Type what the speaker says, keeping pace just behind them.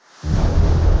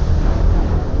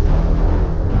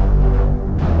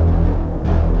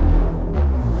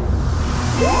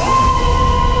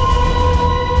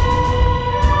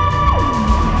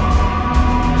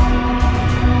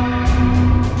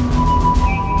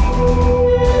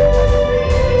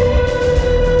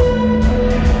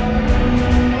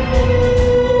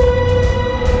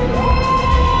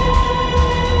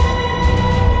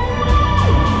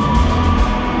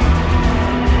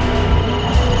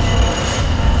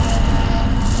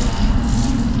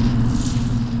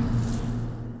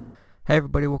Hey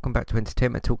everybody, welcome back to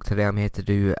Entertainment Talk. Today I'm here to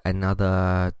do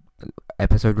another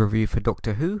episode review for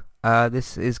Doctor Who.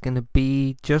 This is going to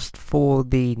be just for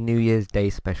the New Year's Day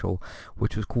special,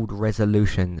 which was called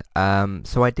Resolution.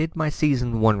 So I did my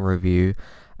Season 1 review,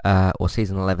 or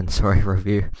Season 11, sorry,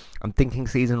 review. I'm thinking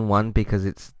Season 1 because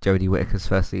it's Jodie Whittaker's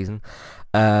first season.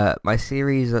 My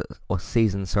series, or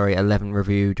Season, sorry, 11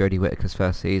 review, Jodie Whittaker's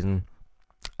first season.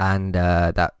 And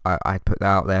that I put that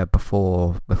out there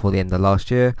before the end of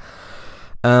last year.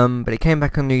 But it came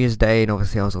back on New Year's Day, and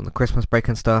obviously I was on the Christmas break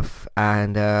and stuff,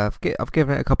 and I've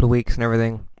given it a couple of weeks and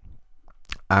everything,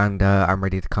 and I'm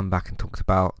ready to come back and talk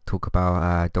about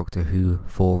Doctor Who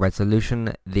for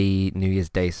Resolution, the New Year's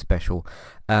Day special.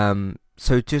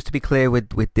 So just to be clear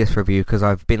with this review, because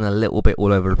I've been a little bit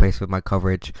all over the place with my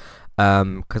coverage,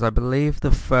 because I believe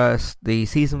the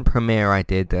season premiere I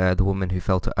did, The Woman Who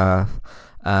Fell to Earth,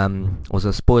 was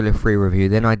a spoiler-free review.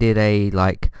 Then I did a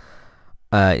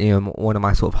one of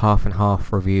my sort of half and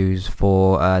half reviews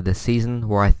for the season,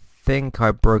 where I think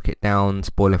I broke it down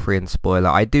spoiler free and spoiler.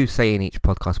 I do say in each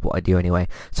podcast what I do anyway,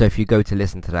 so if you go to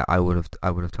listen to that, I would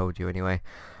have told you anyway.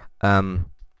 And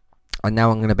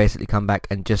now I'm going to basically come back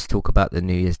and just talk about the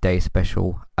New Year's Day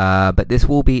special. But this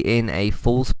will be in a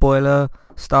full spoiler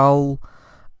style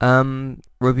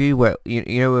review, where you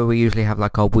know where we usually have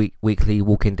like our weekly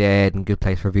Walking Dead and Good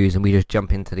Place reviews, and we just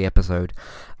jump into the episode.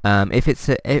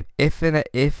 If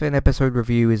an episode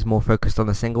review is more focused on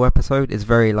a single episode, it's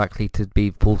very likely to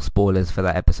be full spoilers for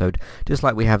that episode, just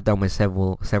like we have done with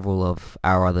several of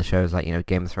our other shows, like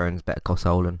Game of Thrones, Better Call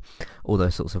Saul, and all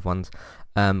those sorts of ones.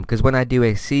 Because when I do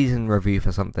a season review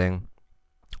for something,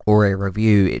 or a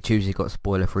review, it's usually got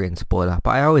spoiler free and spoiler,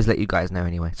 but I always let you guys know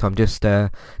anyway, so I'm just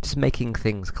making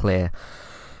things clear.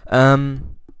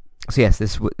 So yes,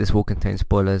 this will contain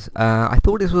spoilers. I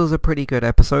thought this was a pretty good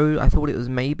episode. I thought it was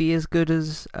maybe as good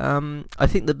as I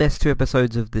think the best two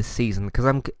episodes of this season,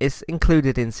 because it's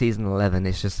included in season 11.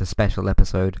 It's just a special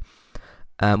episode,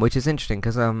 which is interesting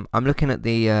because I'm looking at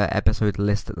the episode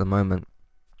list at the moment,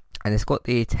 and it's got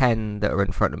the 10 that are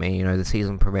in front of me. The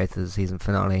season premiere to the season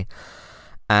finale,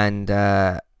 and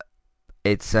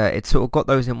it's sort of got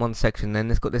those in one section. Then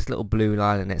it's got this little blue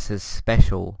line, and it says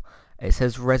special. It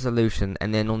says Resolution,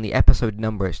 and then on the episode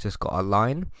number it's just got a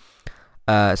line.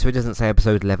 So it doesn't say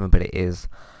episode 11, but it is.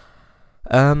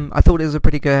 I thought it was a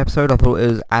pretty good episode. I thought it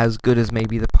was as good as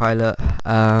maybe the pilot.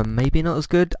 Maybe not as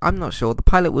good. I'm not sure. The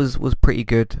pilot was pretty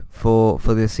good for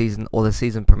this season, or the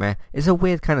season premiere. It's a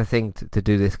weird kind of thing to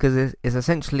do this, because it's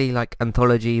essentially like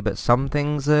anthology, but some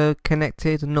things are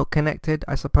connected and not connected,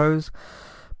 I suppose.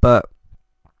 But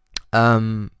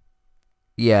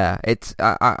yeah, it's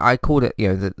I called it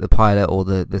the pilot or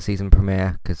the season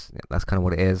premiere, because that's kind of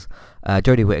what it is.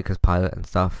 Jodie Whittaker's pilot and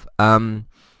stuff.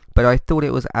 But I thought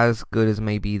it was as good as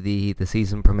maybe the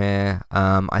season premiere.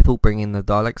 I thought bringing the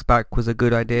Daleks back was a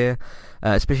good idea,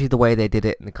 especially the way they did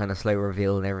it and the kind of slow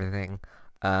reveal and everything.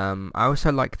 I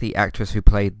also like the actress who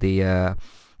played the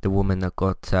woman that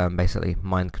got basically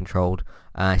mind controlled.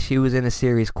 She was in a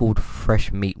series called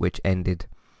Fresh Meat, which ended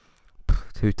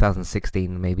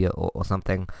 2016 maybe, or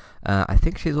something. I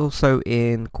think she's also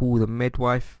in Call the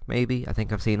Midwife, maybe. I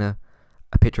think I've seen a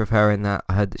picture of her in that.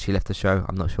 I heard that she left the show.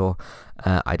 I'm not sure.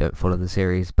 I don't follow the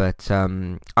series, but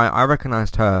I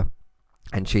recognised her,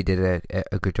 and she did a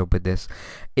good job with this.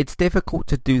 It's difficult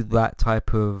to do that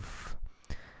type of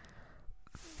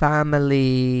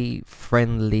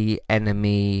family-friendly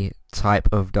enemy type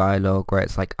of dialogue where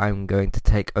it's like, I'm going to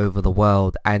take over the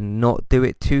world, and not do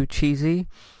it too cheesy.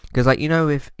 Because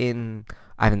if I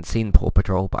haven't seen Paw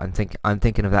Patrol, but I'm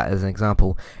thinking of that as an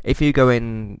example. If you go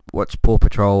in, watch Paw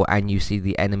Patrol, and you see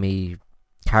the enemy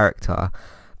character,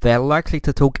 they're likely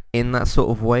to talk in that sort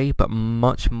of way, but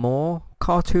much more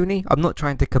cartoony. I'm not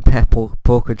trying to compare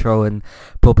Paw Patrol and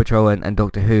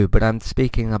Doctor Who, but I'm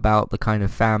speaking about the kind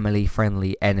of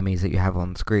family-friendly enemies that you have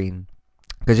on screen.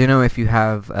 Because if you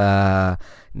have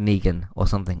Negan or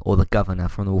something, or the Governor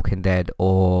from The Walking Dead,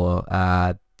 or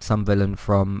some villain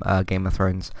from Game of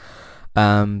Thrones,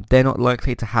 they're not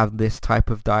likely to have this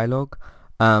type of dialogue.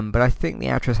 But I think the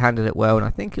actress handled it well, and I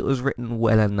think it was written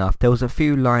well enough. There was a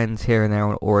few lines here and there,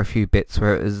 or a few bits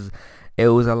where it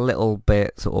was a little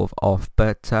bit sort of off.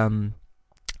 But what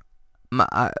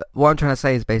I'm trying to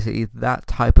say is basically that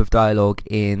type of dialogue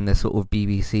in the sort of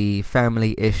BBC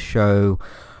family-ish show,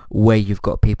 where you've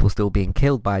got people still being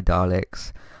killed by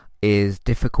Daleks, is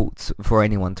difficult for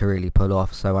anyone to really pull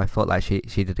off. So I felt like she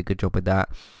did a good job with that.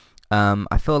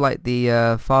 I feel like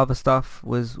the father stuff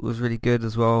was really good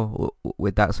as well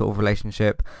with that sort of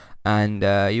relationship, and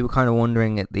you were kind of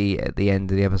wondering at the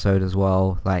end of the episode as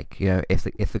well, like, you know, if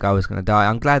the guy was going to die.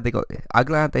 I'm glad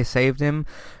they saved him,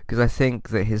 because I think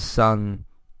that his son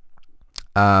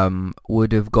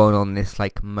would have gone on this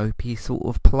like mopey sort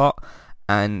of plot,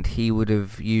 and he would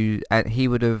have, I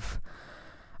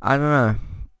don't know.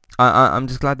 I'm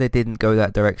just glad they didn't go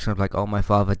that direction of like, oh, my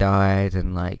father died,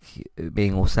 and like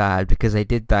being all sad, because they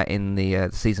did that in the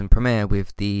season premiere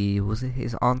with was it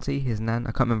his auntie, his nan?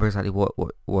 I can't remember exactly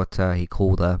what he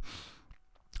called her,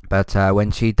 but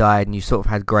when she died, and you sort of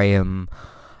had Graham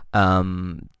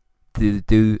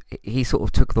he sort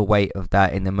of took the weight of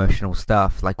that in emotional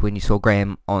stuff, like when you saw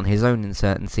Graham on his own in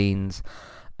certain scenes,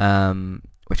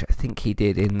 which I think he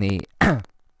did in the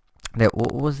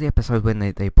what was the episode when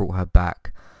they brought her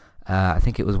back? I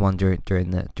think it was one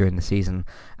during the season,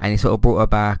 and he sort of brought her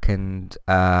back, and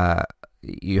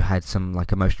you had some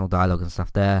like emotional dialogue and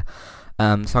stuff there.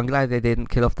 So I'm glad they didn't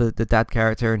kill off the dad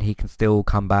character, and he can still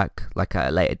come back like at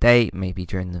a later date, maybe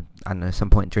during some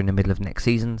point during the middle of next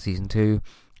season 2.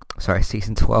 Sorry,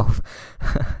 season 12.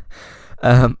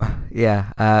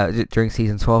 During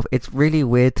season 12. It's really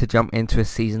weird to jump into a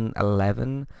season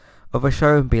 11 of a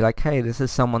show and be like, hey, this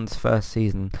is someone's first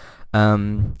season.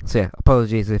 So yeah,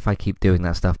 apologies if I keep doing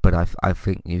that stuff, but I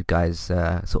think you guys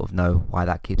sort of know why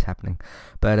that keeps happening.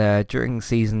 But during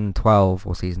season 12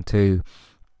 or season 2,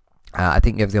 I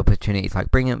think you have the opportunity to like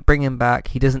bring him back.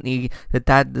 The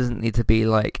dad doesn't need to be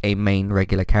like a main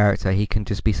regular character. He can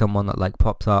just be someone that like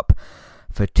pops up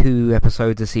for 2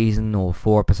 episodes a season or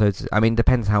 4 episodes. I mean,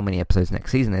 depends how many episodes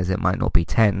next season is. It might not be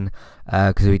 10,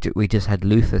 because we just had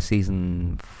Luther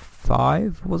season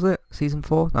 5, was it? Season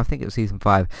 4? No, I think it was season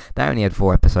 5. That only had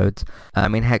 4 episodes. I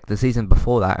mean, heck, the season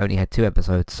before that only had 2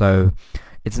 episodes, so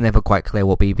it's never quite clear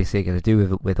what BBC are going to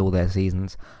do with all their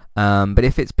seasons. But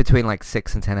if it's between like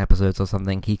 6 and 10 episodes or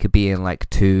something, he could be in like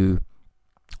 2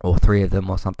 or 3 of them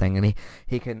or something, and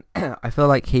he can I feel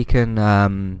like he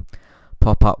can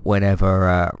pop up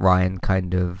whenever Ryan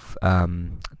kind of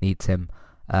needs him.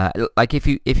 Like if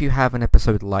you have an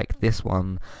episode like this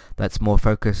one that's more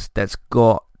focused, that's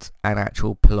got an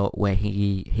actual plot where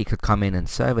he could come in and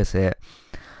service it,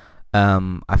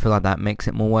 I feel like that makes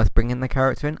it more worth bringing the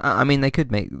character in. I mean, they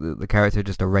could make the character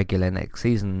just a regular next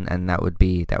season, and that would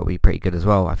be pretty good as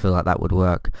well. I feel like that would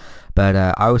work, but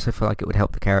I also feel like it would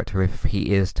help the character if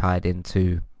he is tied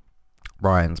into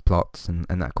Ryan's plots and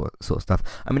that sort of stuff.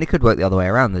 I mean, it could work the other way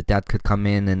around. The dad could come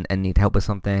in and need help with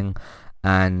something,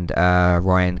 and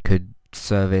Ryan could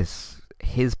service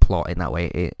his plot in that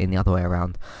way, in the other way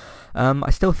around. I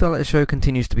still feel like the show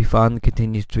continues to be fun,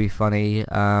 continues to be funny.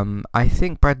 I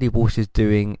think Bradley Walsh is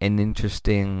doing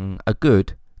a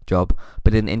good job,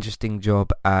 but an interesting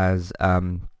job as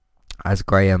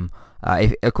Graham.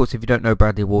 Of course, if you don't know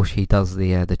Bradley Walsh, he does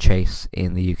the Chase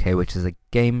in the UK, which is a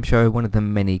game show, one of the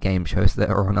many game shows that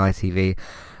are on ITV.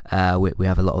 We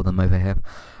have a lot of them over here.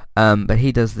 But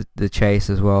he does the Chase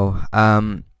as well.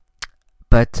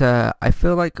 But I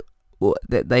feel like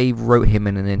that they wrote him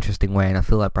in an interesting way, and I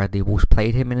feel like Bradley Walsh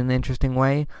played him in an interesting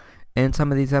way in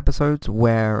some of these episodes,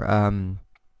 where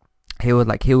he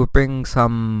would bring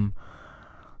some,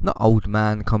 not old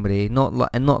man comedy, not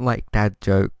like dad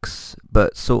jokes,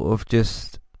 but sort of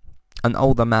just an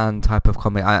older man type of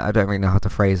comedy. I don't really know how to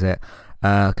phrase it,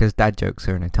 because dad jokes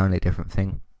are an entirely different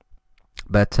thing.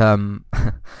 But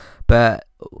but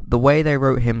the way they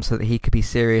wrote him so that he could be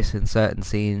serious in certain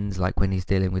scenes, like when he's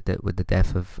dealing with the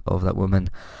death of that woman,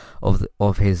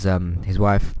 of his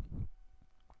wife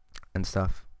and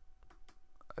stuff.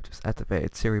 I just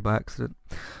activated Siri by accident.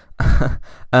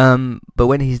 But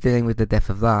when he's dealing with the death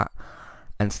of that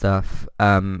and stuff,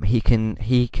 he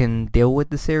can deal with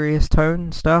the serious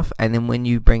tone stuff, and then when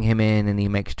you bring him in and he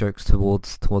makes jokes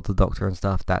towards the doctor and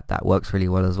stuff, that works really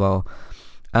well as well.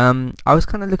 I was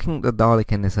kind of looking at the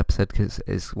Dalek in this episode because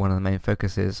it's one of the main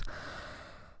focuses,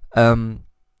 and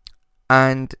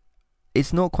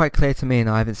it's not quite clear to me, and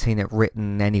I haven't seen it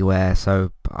written anywhere,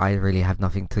 so I really have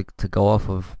nothing to go off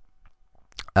of.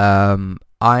 I'm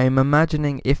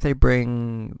imagining if they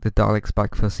bring the Daleks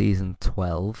back for season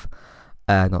 12,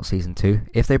 not season 2,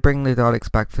 if they bring the Daleks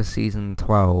back for season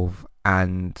 12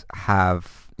 and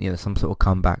have, some sort of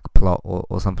comeback plot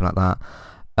or something like that,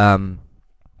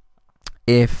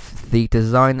 if the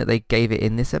design that they gave it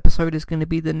in this episode is going to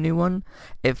be the new one,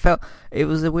 it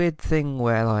was a weird thing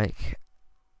where like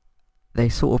they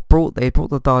brought the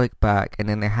Dalek back, and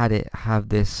then they had it have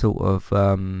this sort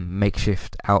of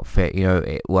makeshift outfit.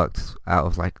 It worked out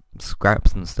of like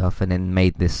scraps and stuff, and then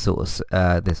made this sort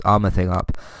of this armor thing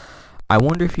up. I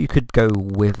wonder if you could go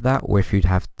with that, or if you'd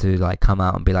have to like come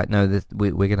out and be like, no,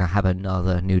 we're gonna have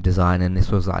another new design, and this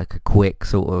was like a quick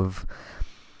sort of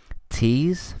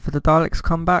tease for the Daleks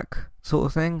comeback sort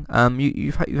of thing.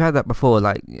 You've had that before,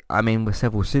 like I mean with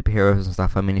several superheroes and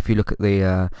stuff. I mean if you look at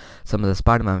the some of the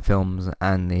Spider-Man films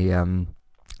and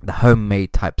the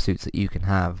homemade type suits that you can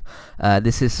have,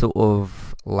 this is sort of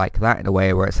like that in a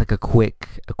way, where it's like a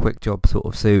quick job sort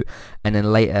of suit, and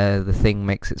then later the Thing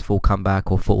makes its full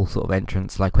comeback or full sort of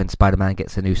entrance, like when Spider-Man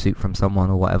gets a new suit from someone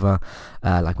or whatever,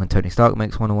 like when Tony Stark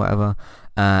makes one or whatever,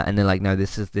 and then like no,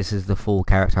 this is the full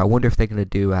character. I wonder if they're gonna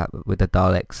do that with the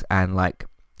Daleks, and like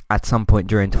at some point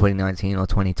during 2019 or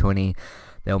 2020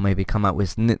 they'll maybe come out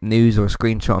with news or a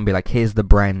screenshot and be like, here's the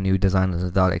brand new design of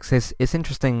the Daleks. It's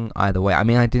interesting either way. I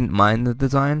mean, I didn't mind the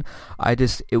design.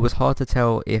 It was hard to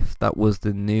tell if that was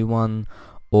the new one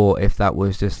or if that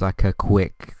was just like a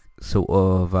quick sort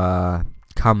of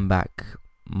comeback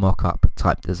mock-up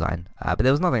type design. But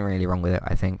there was nothing really wrong with it,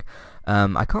 I think.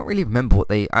 I can't really remember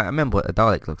I remember what the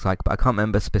Dalek looks like, but I can't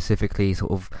remember specifically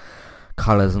sort of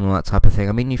colours and all that type of thing.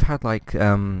 I mean, you've had like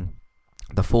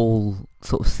the full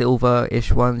sort of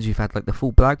silver-ish ones. You've had like the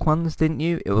full black ones, didn't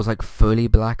you? It was like fully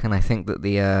black, and I think that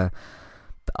the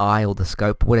eye or the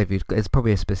scope, whatever it's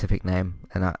probably a specific name,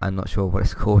 and I'm not sure what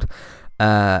it's called.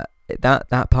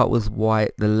 That part was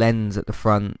white. The lens at the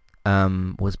front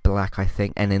was black, I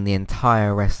think, and then the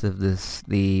entire rest of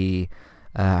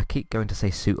I keep going to say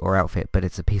suit or outfit, but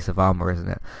it's a piece of armor, isn't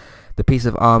it? The piece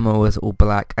of armor was all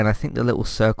black, and I think the little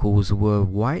circles were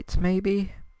white,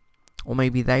 maybe. Or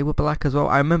maybe they were black as well.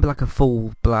 I remember like a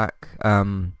full black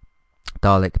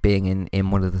Dalek being in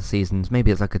one of the seasons.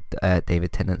 Maybe it's like a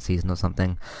David Tennant season or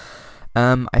something.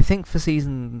 I think for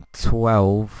season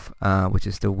 12, which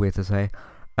is still weird to say,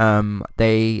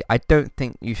 I don't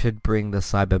think you should bring the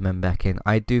Cybermen back in.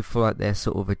 I do feel like they're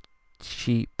sort of a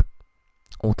cheap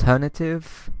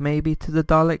alternative maybe to the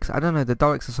Daleks. I don't know, the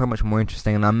Daleks are so much more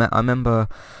interesting, and I remember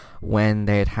when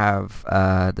they'd have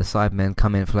the Cybermen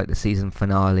come in for like the season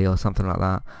finale or something like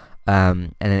that,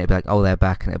 and then it'd be like, oh, they're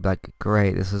back, and it'd be like,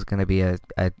 great, this is going to be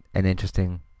an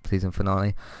interesting season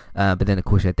finale, but then of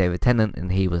course you had David Tennant,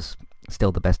 and he was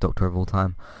still the best Doctor of all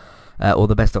time, or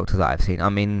the best Doctor that I've seen. I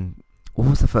mean, what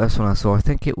was the first one I saw? I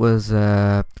think it was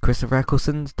Christopher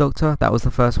Eccleston's Doctor. That was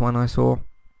the first one I saw,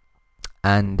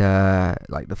 and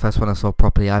like the first one I saw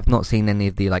properly. I've not seen any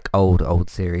of the like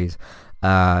old series.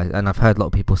 And I've heard a lot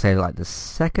of people say like the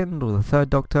second or the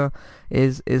third Doctor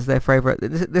is their favourite.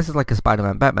 This is like a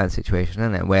Spider-Man Batman situation,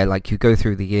 isn't it? Where like you go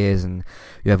through the years and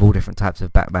you have all different types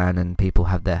of Batman, and people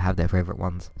have their favourite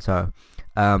ones. So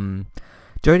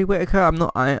Jodie Whittaker,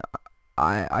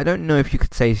 I don't know if you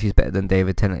could say she's better than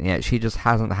David Tennant yet. She just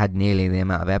hasn't had nearly the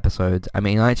amount of episodes. I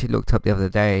mean, I actually looked up the other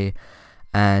day,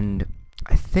 and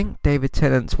I think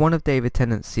one of David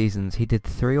Tennant's seasons, he did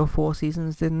 3 or 4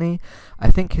 seasons, didn't he?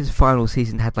 I think his final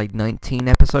season had like 19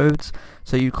 episodes,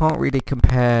 so you can't really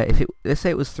compare, let's say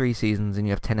it was 3 seasons and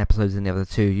you have 10 episodes in the other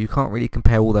 2, you can't really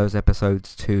compare all those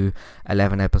episodes to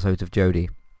 11 episodes of Jodie.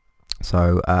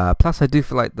 So, plus I do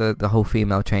feel like the whole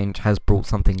female change has brought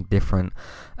something different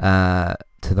to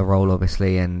the role,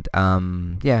 obviously, and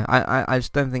yeah, I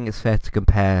just don't think it's fair to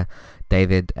compare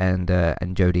David and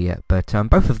Jodie yet, but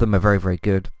both of them are very, very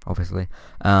good, obviously,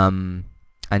 and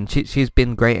she's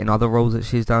been great in other roles that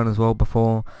she's done as well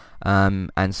before,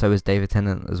 and so is David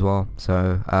Tennant as well.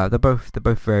 So they're both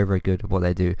very, very good at what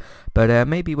they do. But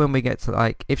maybe when we get to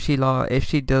like if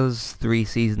she does 3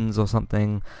 seasons or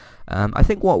something, I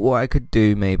think what I could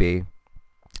do maybe,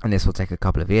 and this will take a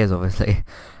couple of years obviously,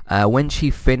 when she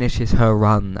finishes her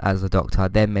run as a Doctor,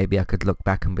 then maybe I could look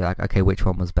back and be like, okay, which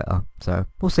one was better? So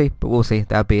we'll see,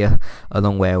 that'll be a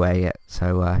long way away yet,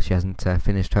 so she hasn't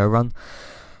finished her run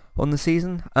on the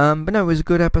season, but no, it was a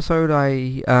good episode.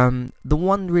 The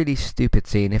one really stupid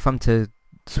scene, if I'm to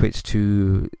switch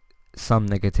to some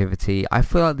negativity, I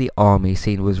feel like the army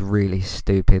scene was really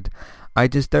stupid. I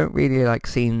just don't really like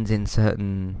scenes in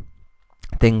certain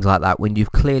things like that when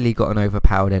you've clearly got an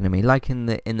overpowered enemy, like in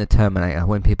the Terminator,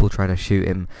 when people try to shoot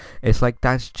him. It's like,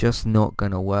 that's just not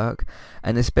gonna work.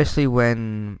 And especially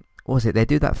when, what was it, they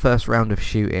do that first round of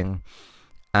shooting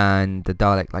and the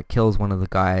Dalek like kills one of the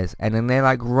guys, and then they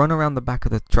like run around the back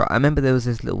of the truck. I remember there was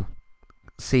this little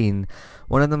scene,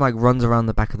 one of them like runs around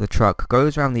the back of the truck,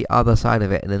 goes around the other side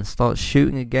of it, and then starts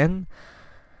shooting again.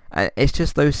 It's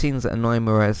just those scenes that annoy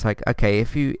me, where it's like, okay,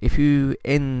 if you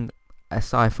in a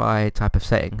sci-fi type of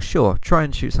setting, sure, try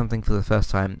and shoot something for the first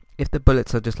time. If the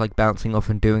bullets are just like bouncing off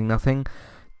and doing nothing,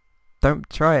 don't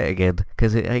try it again,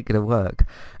 because it ain't gonna work.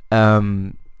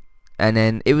 And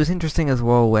then it was interesting as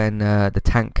well when the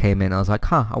tank came in. I was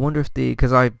like, I wonder if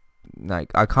because I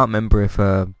like I can't remember if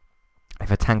a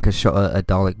tanker shot a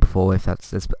Dalek before. If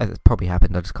it's probably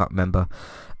happened, I just can't remember.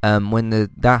 When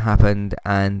that happened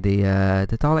and the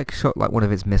Dalek shot like one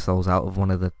of its missiles out of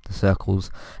one of the circles.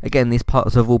 Again, these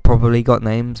parts have all probably got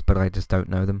names, but I just don't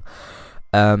know them.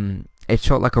 It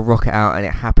shot like a rocket out, and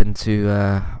it happened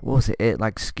to what was it? It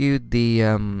like skewed the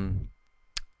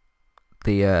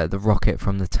rocket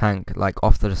from the tank like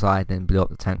off to the side and blew up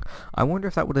the tank. I wonder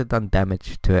if that would have done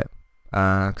damage to it.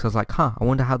 Because I was like, I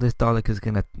wonder how this Dalek is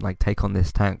gonna like take on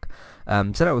this tank.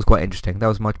 So that was quite interesting. That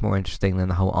was much more interesting than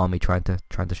the whole army trying to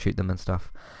shoot them and stuff.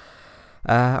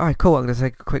 Alright, cool. I'm gonna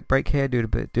take a quick break here, do a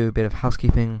bit of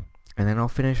housekeeping, and then I'll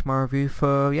finish my review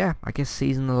for I guess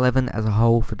season 11 as a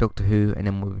whole for Doctor Who, and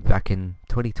then we'll be back in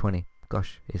 2020.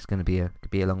 Gosh, it's gonna be a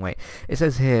long wait. It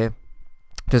says here,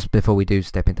 just before we do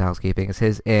step into housekeeping, it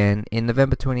says in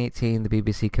November 2018, the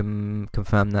BBC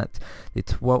confirmed that the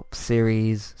 12th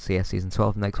series, season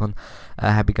 12, the next one,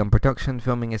 had begun production.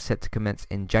 Filming is set to commence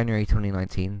in January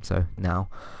 2019, so now,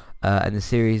 and the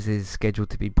series is scheduled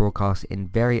to be broadcast in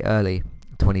very early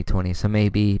 2020. So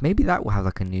maybe that will have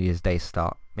like a New Year's Day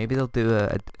start. Maybe they'll do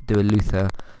a Luther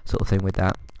sort of thing with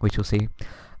that, which we'll see.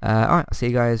 Alright, I'll see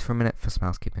you guys for a minute for some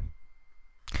housekeeping.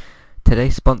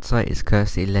 Today's sponsor is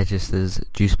Kirsty Legister's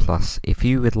Juice Plus. If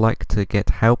you would like to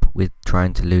get help with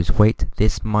trying to lose weight,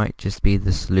 this might just be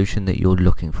the solution that you're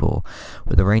looking for.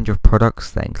 With a range of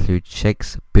products that include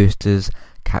shakes, boosters,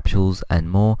 capsules and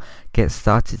more, get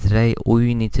started today. All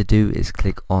you need to do is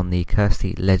click on the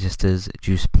Kirsty Legister's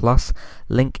Juice Plus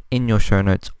link in your show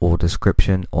notes or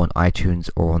description on iTunes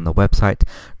or on the website.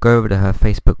 Go over to her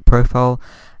Facebook profile,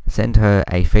 send her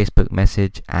a Facebook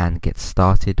message and get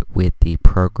started with the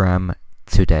program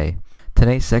today.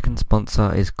 Today's second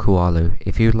sponsor is Kualu.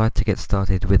 If you'd like to get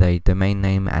started with a domain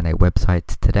name and a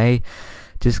website today,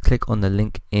 just click on the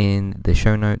link in the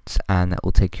show notes and that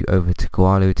will take you over to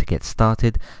Kualu to get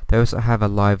started. They also have a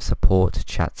live support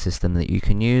chat system that you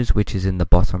can use, which is in the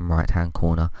bottom right hand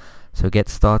corner. So get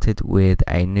started with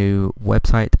a new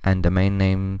website and domain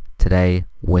name today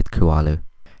with Kualu.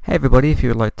 Hey everybody, if you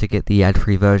would like to get the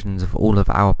ad-free versions of all of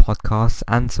our podcasts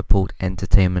and support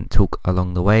Entertainment Talk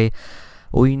along the way,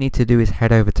 all you need to do is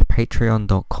head over to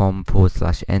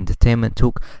patreon.com/entertainment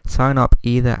talk. Sign up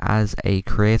either as a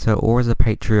creator or as a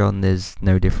Patreon. There's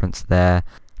no difference there.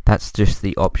 That's just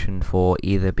the option for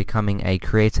either becoming a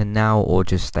creator now or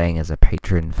just staying as a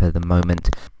patron for the moment.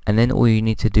 And then all you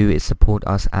need to do is support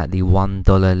us at the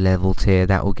 $1 level tier.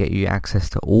 That will get you access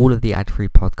to all of the ad-free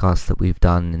podcasts that we've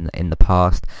done in the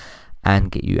past,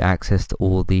 and get you access to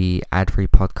all the ad-free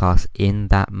podcasts in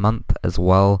that month as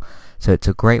well. So it's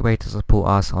a great way to support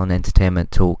us on Entertainment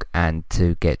Talk and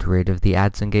to get rid of the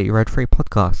ads and get your ad-free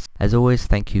podcasts. As always,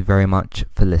 thank you very much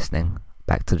for listening.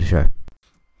 Back to the show.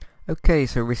 Okay,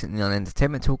 so recently on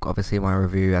Entertainment Talk, obviously my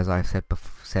review, as I've said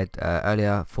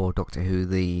earlier, for Doctor Who,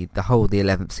 the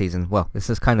 11th season. Well, this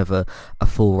is kind of a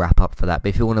full wrap up for that. But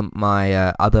if you want my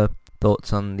other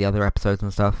thoughts on the other episodes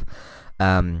and stuff,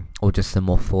 or just some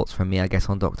more thoughts from me, I guess,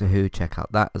 on Doctor Who, check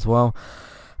out that as well.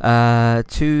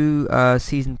 Two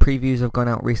season previews have gone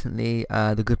out recently.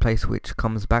 The Good Place, which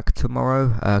comes back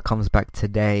tomorrow, comes back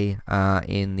today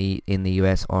in the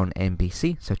US on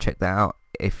NBC. So check that out.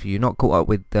 If you're not caught up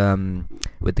with The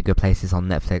Good Places on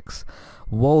Netflix,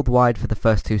 worldwide for the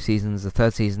first two seasons. The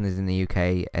third season is in the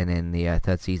UK, and then the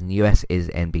third season US is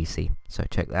NBC. So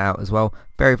check that out as well.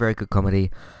 Very, very good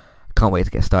comedy. Can't wait to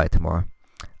get started tomorrow.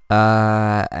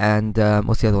 And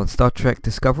what's the other one? Star Trek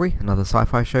Discovery, another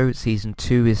sci-fi show. Season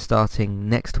 2 is starting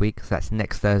next week, so that's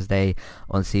next Thursday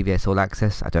on CBS All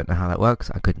Access. I don't know how that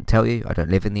works. I couldn't tell you. I don't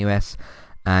live in the US,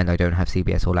 and I don't have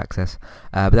CBS All Access.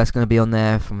 But that's going to be on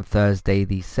there from Thursday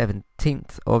the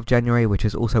 17th of January, which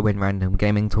is also when Random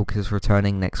Gaming Talk is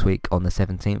returning next week on the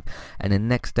 17th. And then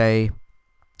next day,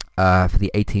 for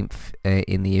the 18th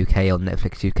in the UK on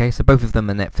Netflix UK. So both of them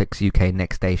are Netflix UK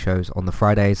next day shows on the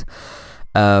Fridays.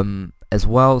 As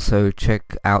well, so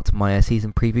check out my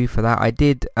season preview for that. I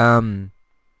did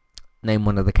name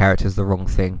one of the characters the wrong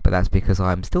thing, but that's because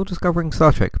I'm still discovering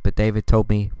Star Trek, but David told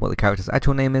me what the character's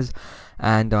actual name is,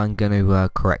 and I'm going to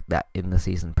correct that in the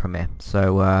season premiere.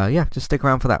 So yeah, just stick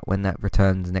around for that when that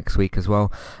returns next week as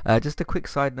well. Just a quick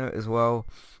side note as well,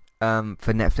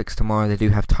 for Netflix tomorrow, they do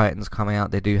have Titans coming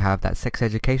out. They do have that sex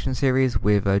education series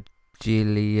with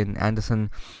Gillian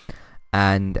Anderson.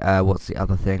 And what's the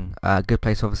other thing? Good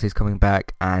Place obviously is coming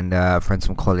back, and Friends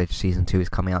from College season 2 is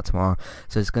coming out tomorrow.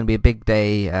 So it's going to be a big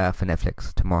day for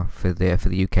Netflix tomorrow for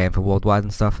the UK and for worldwide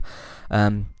and stuff.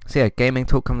 So yeah, Gaming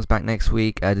Talk comes back next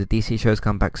week. The DC shows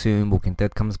come back soon. Walking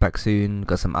Dead comes back soon.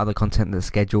 Got some other content that's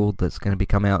scheduled that's going to be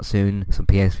coming out soon. Some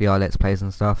PSVR Let's Plays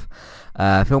and stuff.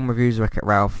 Film reviews, Wreck-It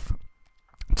Ralph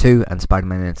 2 and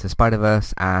Spider-Man Into the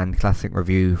Spider-Verse, and classic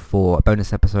review for a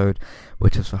bonus episode,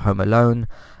 which was for Home Alone.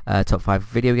 Top 5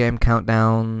 video game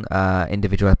countdown.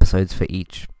 Individual episodes for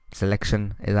each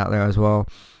selection is out there as well.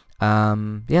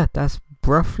 Yeah, that's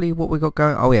roughly what we got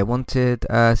going. Oh yeah, Wanted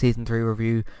season 3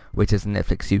 review, which is a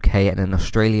Netflix UK and an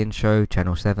Australian show,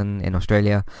 Channel 7 in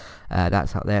Australia.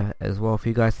 That's out there as well for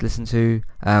you guys to listen to.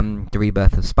 The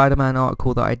Rebirth of Spider-Man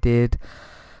article that I did.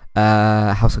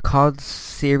 House of Cards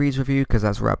series review, because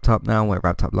that's wrapped up now. Well, it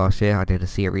wrapped up last year. I did a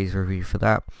series review for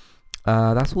that.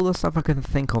 That's all the stuff I can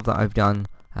think of that I've done,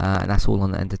 and that's all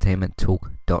on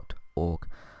entertainmenttalk.org.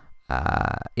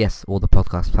 Yes, or the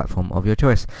podcast platform of your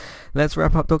choice. Let's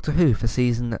wrap up Doctor Who for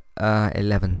season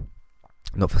 11,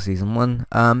 not for season 1.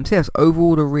 So yes,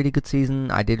 overall a really good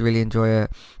season. I did really enjoy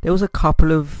it. There was a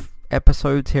couple of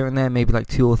episodes here and there, maybe like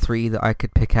 2 or 3 that I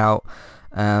could pick out,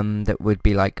 that would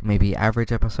be like maybe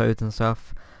average episodes and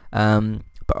stuff.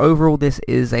 But overall this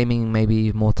is aiming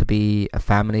maybe more to be a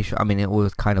family show. I mean, it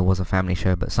always kind of was a family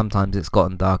show, but sometimes it's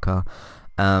gotten darker,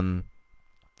 and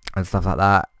stuff like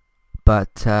that.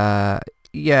 But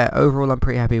yeah, overall I'm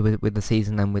pretty happy with the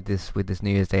season and with this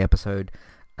New Year's Day episode.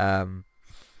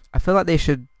 I feel like they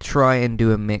should try and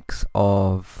do a mix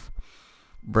of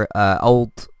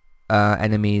old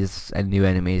enemies and new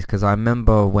enemies, because I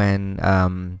remember when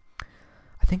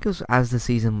I think it was as the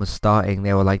season was starting,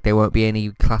 they were like there won't be any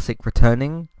classic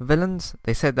returning villains.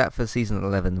 They said that for season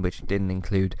 11, which didn't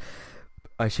include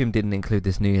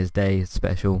this New Year's Day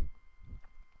special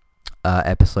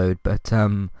episode, but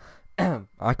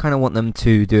I kind of want them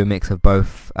to do a mix of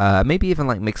both. Maybe even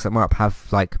like mix them up, have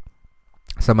like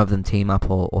some of them team up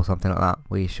or something like that.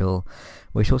 We shall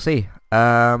see.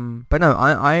 But no,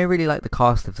 I really like the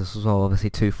cast of this as well.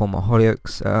 Obviously 2 former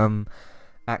Hollyoaks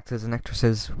actors and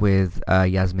actresses with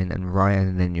Yasmin and Ryan,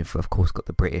 and then you've of course got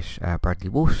the British Bradley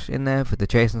Walsh in there for the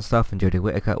chase and stuff, and Jodie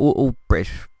Whittaker, all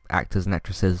British actors and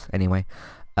actresses anyway.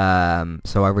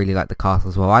 So I really like the cast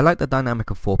as well. I like the dynamic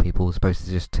of 4 people as opposed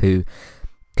to just 2.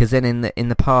 Because then in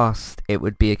the past it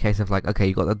would be a case of like, okay,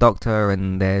 you got the Doctor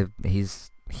and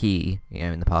he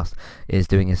in the past is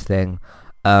doing his thing,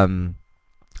 and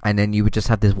then you would just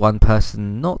have this one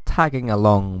person not tagging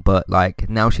along, but like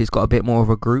now she's got a bit more of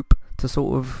a group to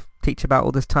sort of teach about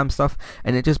all this time stuff,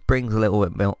 and it just brings a little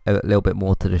bit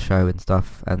more to the show and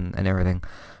stuff and everything.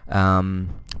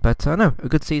 But no, a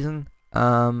good season,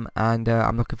 and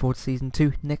I'm looking forward to season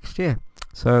 2 next year.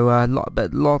 So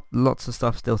lots of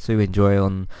stuff still to enjoy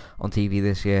on TV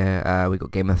this year. We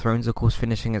got Game of Thrones, of course,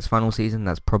 finishing its final season.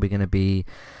 That's probably going to be,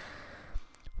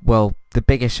 well, the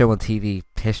biggest show on TV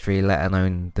history, let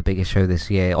alone the biggest show this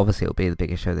year. Obviously, it'll be the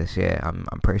biggest show this year. I'm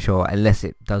pretty sure, unless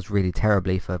it does really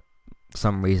terribly for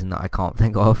some reason that I can't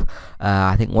think of.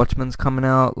 I think Watchmen's coming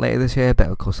out later this year.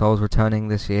 Better Call Saul's returning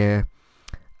this year.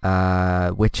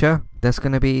 Witcher, that's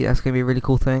gonna be a really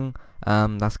cool thing.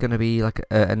 That's going to be like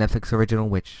a Netflix original,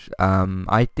 which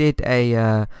I did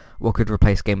a What Could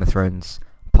Replace Game of Thrones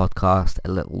podcast a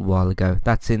little while ago.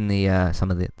 That's in the some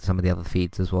of the other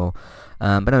feeds as well.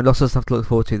 But no, lots of stuff to look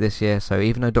forward to this year. So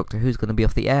even though Doctor Who's going to be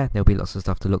off the air, there'll be lots of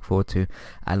stuff to look forward to,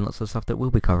 and lots of stuff that we'll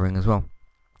be covering as well.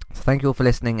 So thank you all for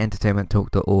listening.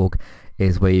 Entertainmenttalk.org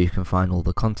is where you can find all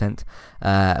the content.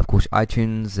 Of course,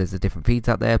 iTunes, there's the different feeds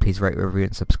out there. Please rate, review,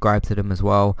 and subscribe to them as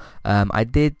well. I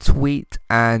did tweet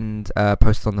and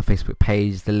post on the Facebook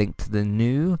page the link to the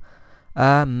new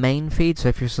main feed. So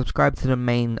if you're subscribed to the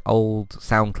main old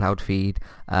SoundCloud feed,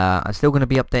 I'm still going to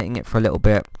be updating it for a little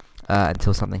bit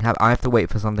until something happens. I have to wait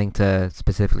for something to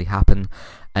specifically happen,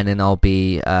 and then I'll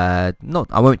be I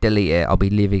won't delete it. I'll be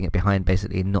leaving it behind,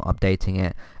 basically not updating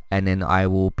it. And then I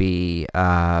will be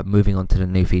moving on to the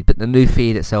new feed. But the new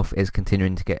feed itself is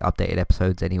continuing to get updated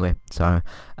episodes anyway. So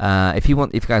if you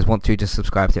guys want to, just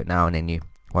subscribe to it now, and then you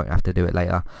won't have to do it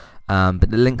later. But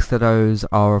the links to those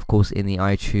are, of course, in the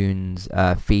iTunes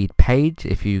feed page.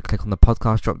 If you click on the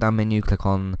podcast drop-down menu, click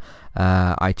on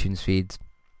iTunes feeds,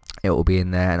 it will be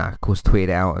in there, and I of course tweet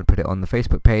it out and put it on the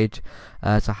Facebook page,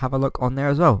 so have a look on there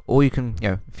as well. Or you can,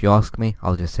 if you ask me,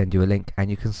 I'll just send you a link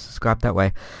and you can subscribe that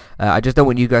way. I just don't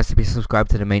want you guys to be subscribed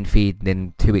to the main feed and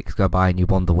then 2 weeks go by and you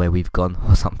wonder where we've gone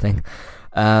or something.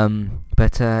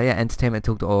 But yeah,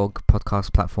 entertainmenttalk.org,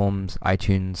 podcast platforms,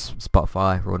 iTunes,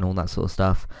 Spotify, and all that sort of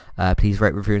stuff. Please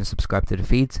rate, review, and subscribe to the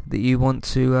feeds that you want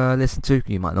to listen to.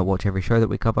 You might not watch every show that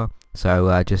we cover,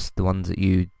 so just the ones that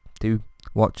you do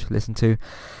watch, listen to.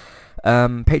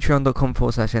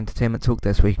 Patreon.com/entertainment talk.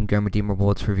 That's where you can go and redeem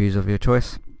rewards for reviews of your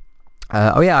choice.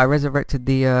 Oh yeah, I resurrected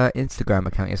the Instagram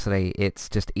account yesterday. It's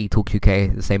just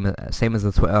eTalkUK, the same as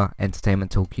the Twitter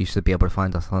Entertainment Talk. You should be able to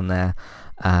find us on there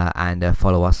and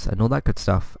follow us and all that good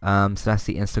stuff. So that's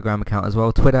the Instagram account as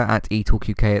well. Twitter at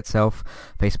eTalkUK itself.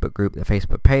 Facebook group, the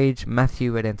Facebook page.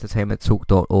 Matthew at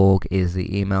entertainmenttalk.org is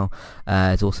the email.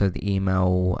 There's also the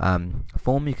email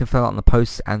form you can fill out on the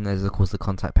posts, and there's of course the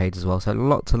contact page as well. So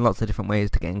lots and lots of different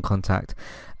ways to get in contact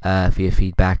for your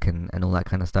feedback and all that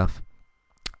kind of stuff.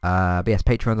 But yes,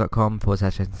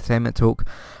 patreon.com/entertainment talk.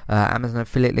 Amazon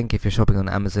affiliate link. If you're shopping on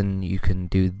Amazon, you can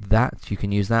do that. You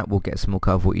can use that. We'll get some more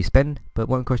cut of what you spend, but it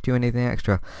won't cost you anything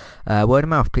extra. Word of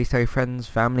mouth. Please tell your friends,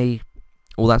 family,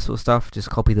 all that sort of stuff. Just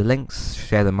copy the links,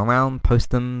 share them around, post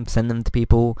them, send them to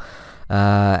people,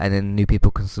 and then new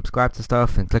people can subscribe to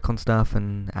stuff and click on stuff,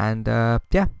 and yeah,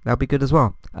 that'll be good as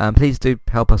well. Please do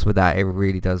help us with that. It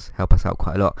really does help us out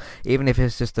quite a lot. Even if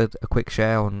it's just a quick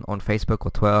share on Facebook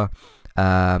or Twitter.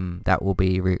 That will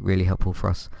be really helpful for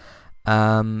us.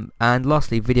 And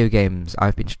lastly, video games.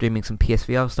 I've been streaming some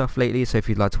PSVR stuff lately, so if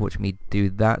you'd like to watch me do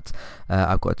that,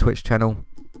 I've got a Twitch channel,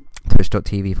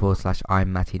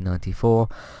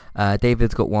 twitch.tv/immatty94.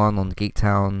 David's got one on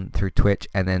Geektown through Twitch,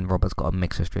 and then Robert's got a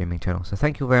Mixer streaming channel. So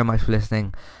thank you very much for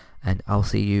listening, and I'll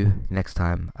see you next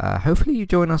time. Hopefully you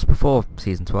join us before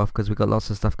Season 12, because we've got lots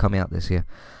of stuff coming out this year.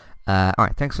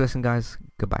 Alright, thanks for listening, guys.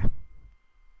 Goodbye.